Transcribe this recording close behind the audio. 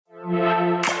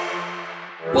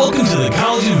Welcome to the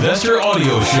College Investor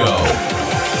Audio Show,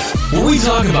 where we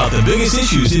talk about the biggest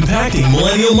issues impacting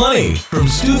millennial money, from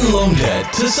student loan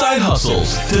debt to side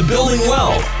hustles to building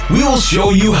wealth. We will show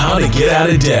you how to get out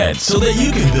of debt so that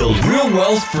you can build real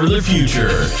wealth for the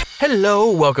future. Hello,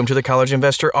 welcome to the College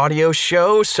Investor Audio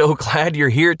Show. So glad you're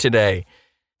here today.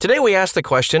 Today we ask the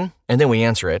question, and then we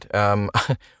answer it.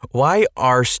 Why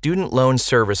are student loan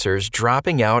servicers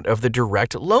dropping out of the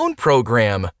direct loan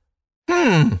program?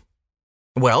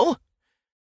 Well,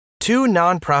 two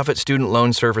nonprofit student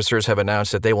loan servicers have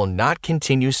announced that they will not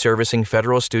continue servicing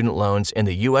federal student loans in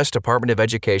the U.S. Department of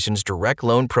Education's direct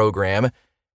loan program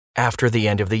after the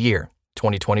end of the year,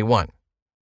 2021.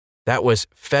 That was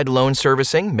Fed Loan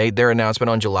Servicing made their announcement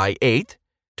on July 8th,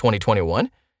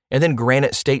 2021, and then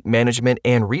Granite State Management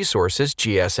and Resources,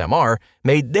 GSMR,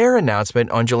 made their announcement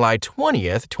on July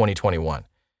 20th, 2021.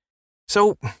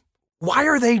 So, why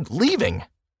are they leaving?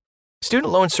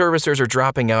 Student loan servicers are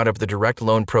dropping out of the direct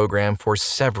loan program for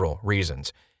several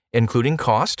reasons, including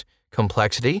cost,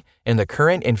 complexity, and the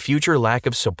current and future lack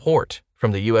of support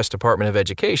from the U.S. Department of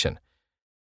Education.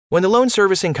 When the loan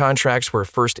servicing contracts were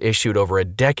first issued over a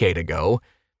decade ago,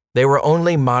 they were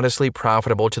only modestly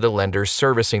profitable to the lenders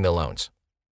servicing the loans.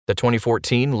 The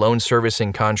 2014 loan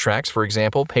servicing contracts, for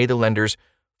example, pay the lenders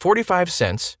 45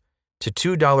 cents to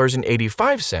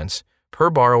 $2.85 per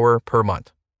borrower per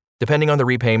month, depending on the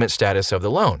repayment status of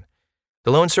the loan.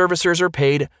 The loan servicers are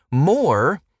paid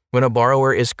more when a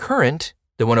borrower is current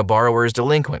than when a borrower is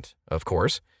delinquent, of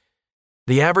course.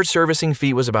 The average servicing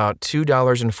fee was about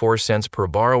 $2.04 per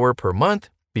borrower per month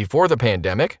before the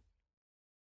pandemic,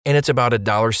 and it's about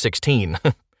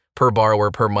 $1.16 per borrower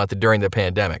per month during the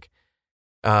pandemic.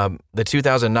 The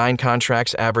 2009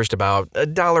 contracts averaged about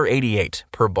 $1.88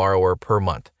 per borrower per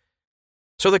month.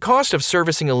 So the cost of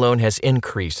servicing a loan has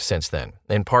increased since then,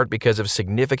 in part because of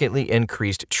significantly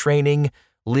increased training,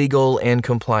 legal, and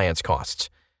compliance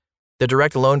costs. The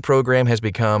direct loan program has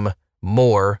become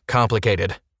more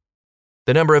complicated.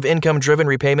 The number of income-driven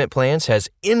repayment plans has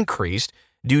increased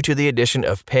due to the addition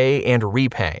of pay and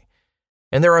repay.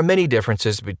 And there are many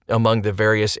differences among the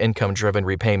various income-driven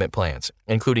repayment plans,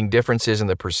 including differences in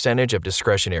the percentage of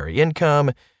discretionary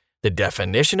income, the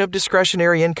definition of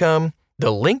discretionary income,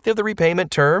 the length of the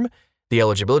repayment term, the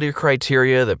eligibility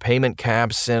criteria, the payment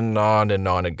caps, and on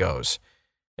it goes.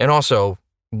 And also,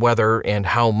 whether and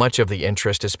how much of the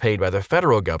interest is paid by the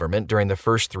federal government during the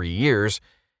first 3 years,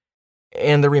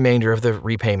 and the remainder of the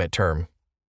repayment term.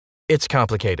 It's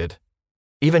complicated.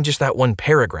 Even just that one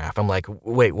paragraph, I'm like,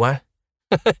 wait, what?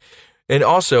 And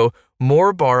also,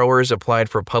 more borrowers applied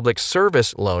for Public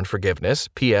Service Loan Forgiveness,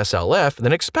 PSLF,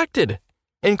 than expected,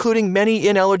 including many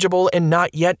ineligible and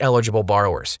not yet eligible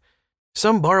borrowers.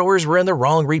 Some borrowers were in the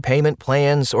wrong repayment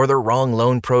plans or the wrong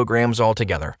loan programs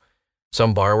altogether.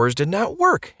 Some borrowers did not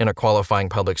work in a qualifying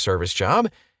public service job,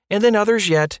 and then others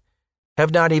yet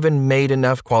have not even made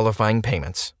enough qualifying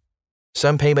payments.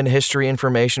 Some payment history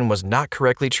information was not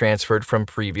correctly transferred from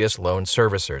previous loan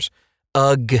servicers.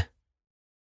 Ugh.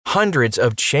 Hundreds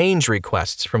of change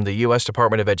requests from the U.S.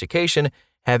 Department of Education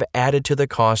have added to the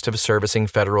cost of servicing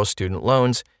federal student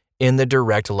loans in the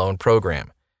direct loan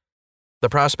program. The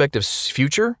prospect of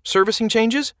future servicing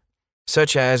changes,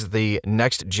 such as the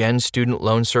next-gen student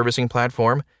loan servicing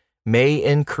platform, may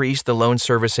increase the loan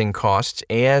servicing costs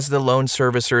as the loan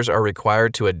servicers are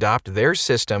required to adopt their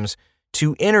systems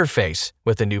to interface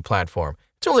with the new platform.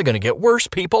 It's only going to get worse,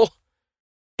 people.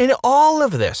 And all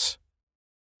of this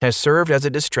has served as a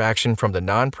distraction from the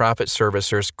nonprofit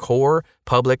servicer's core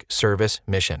public service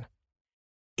mission.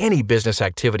 Any business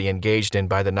activity engaged in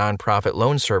by the nonprofit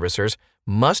loan servicers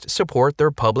must support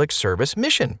their public service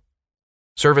mission.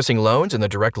 Servicing loans in the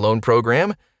direct loan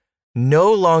program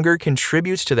no longer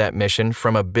contributes to that mission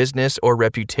from a business or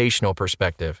reputational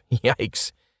perspective.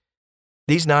 Yikes.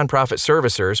 These nonprofit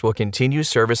servicers will continue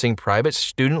servicing private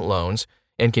student loans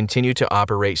and continue to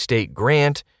operate state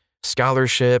grant,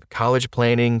 scholarship, college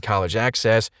planning, college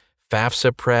access,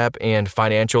 FAFSA prep, and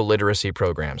financial literacy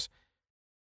programs.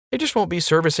 They just won't be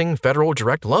servicing federal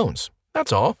direct loans.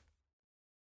 That's all.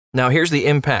 Now here's the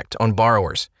impact on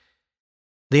borrowers.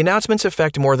 The announcements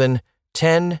affect more than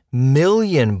 10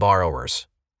 million borrowers.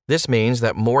 This means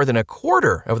that more than a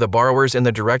quarter of the borrowers in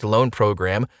the direct loan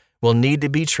program will need to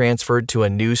be transferred to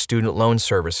a new student loan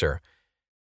servicer.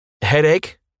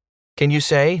 Headache? Can you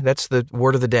say? That's the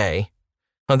word of the day.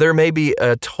 There may be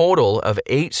a total of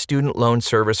 8 student loan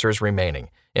servicers remaining,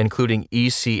 including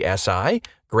ECSI,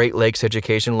 Great Lakes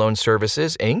Education Loan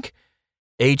Services, Inc.,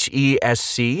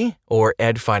 HESC, or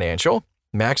Ed Financial,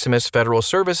 Maximus Federal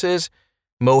Services,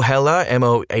 Mohela,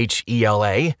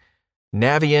 Mohela,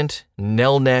 Navient,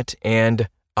 Nelnet, and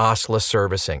OSLA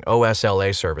servicing,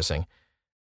 OSLA servicing.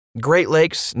 Great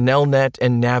Lakes, Nelnet,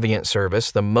 and Navient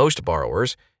service the most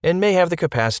borrowers and may have the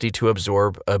capacity to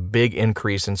absorb a big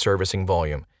increase in servicing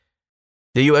volume.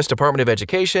 The U.S. Department of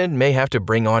Education may have to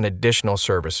bring on additional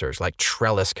servicers like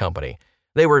Trellis Company.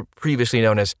 They were previously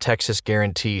known as Texas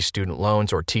Guarantee Student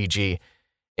Loans, or TG,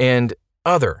 and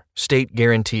other state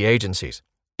guarantee agencies,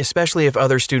 especially if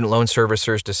other student loan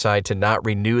servicers decide to not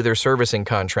renew their servicing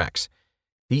contracts.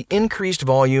 The increased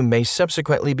volume may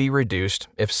subsequently be reduced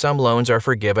if some loans are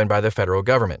forgiven by the federal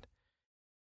government.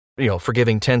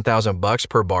 Forgiving $10,000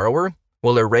 per borrower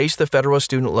will erase the federal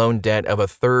student loan debt of a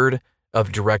third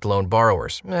of direct loan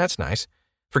borrowers. That's nice.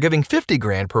 Forgiving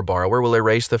 $50,000 per borrower will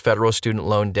erase the federal student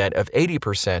loan debt of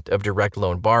 80% of direct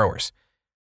loan borrowers.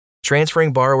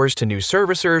 Transferring borrowers to new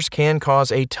servicers can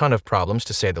cause a ton of problems,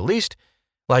 to say the least,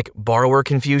 like borrower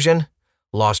confusion,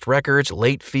 lost records,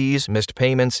 late fees, missed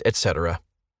payments, etc.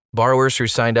 Borrowers who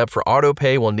signed up for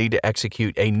autopay will need to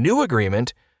execute a new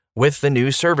agreement with the new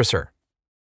servicer.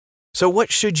 So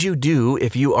what should you do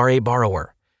if you are a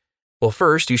borrower? Well,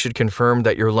 first, you should confirm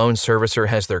that your loan servicer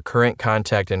has their current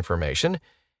contact information,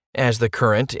 as the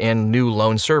current and new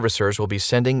loan servicers will be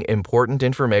sending important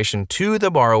information to the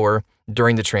borrower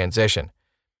during the transition.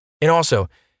 And also,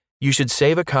 you should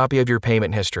save a copy of your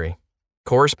payment history,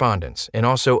 correspondence, and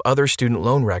also other student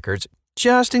loan records,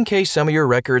 just in case some of your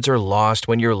records are lost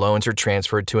when your loans are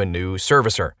transferred to a new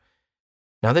servicer.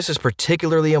 Now, this is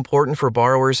particularly important for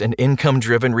borrowers in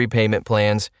income-driven repayment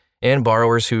plans and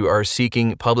borrowers who are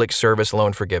seeking public service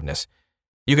loan forgiveness.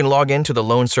 You can log into the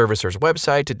loan servicer's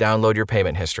website to download your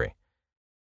payment history.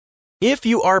 If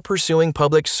you are pursuing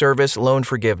public service loan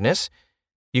forgiveness,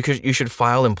 you should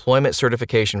file employment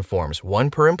certification forms, one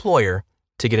per employer,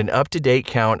 to get an up-to-date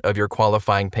count of your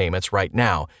qualifying payments right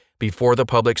now before the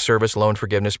Public Service Loan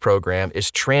Forgiveness Program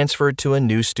is transferred to a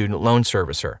new student loan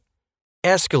servicer.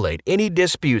 Escalate any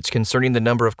disputes concerning the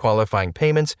number of qualifying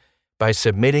payments by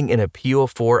submitting an appeal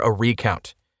for a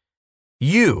recount.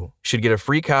 You should get a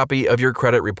free copy of your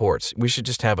credit reports. We should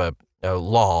just have a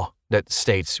law that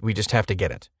states we just have to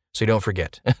get it, so you don't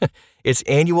forget. It's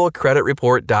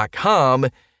annualcreditreport.com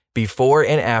before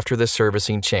and after the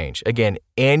servicing change. Again,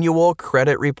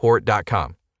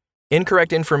 annualcreditreport.com.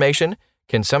 Incorrect information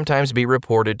can sometimes be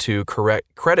reported to correct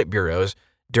credit bureaus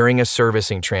during a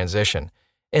servicing transition,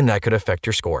 and that could affect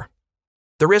your score.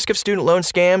 The risk of student loan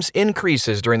scams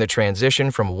increases during the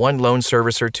transition from one loan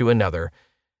servicer to another,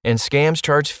 and scams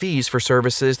charge fees for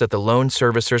services that the loan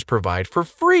servicers provide for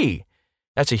free.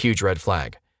 That's a huge red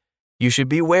flag. You should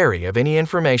be wary of any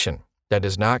information that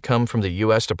does not come from the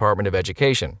U.S. Department of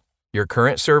Education, your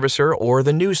current servicer, or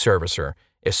the new servicer,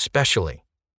 especially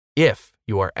if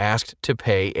you are asked to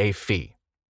pay a fee.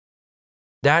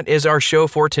 That is our show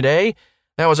for today.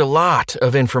 That was a lot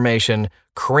of information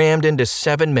crammed into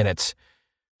 7 minutes.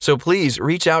 So please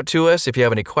reach out to us if you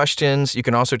have any questions. You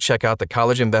can also check out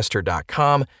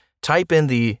thecollegeinvestor.com. Type in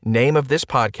the name of this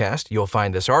podcast. You'll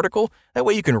find this article. That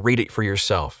way you can read it for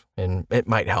yourself, and it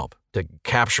might help to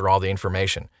capture all the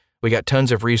information. We got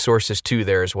tons of resources too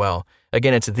there as well.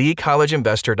 Again, it's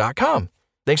thecollegeinvestor.com.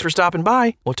 Thanks for stopping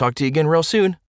by. We'll talk to you again real soon.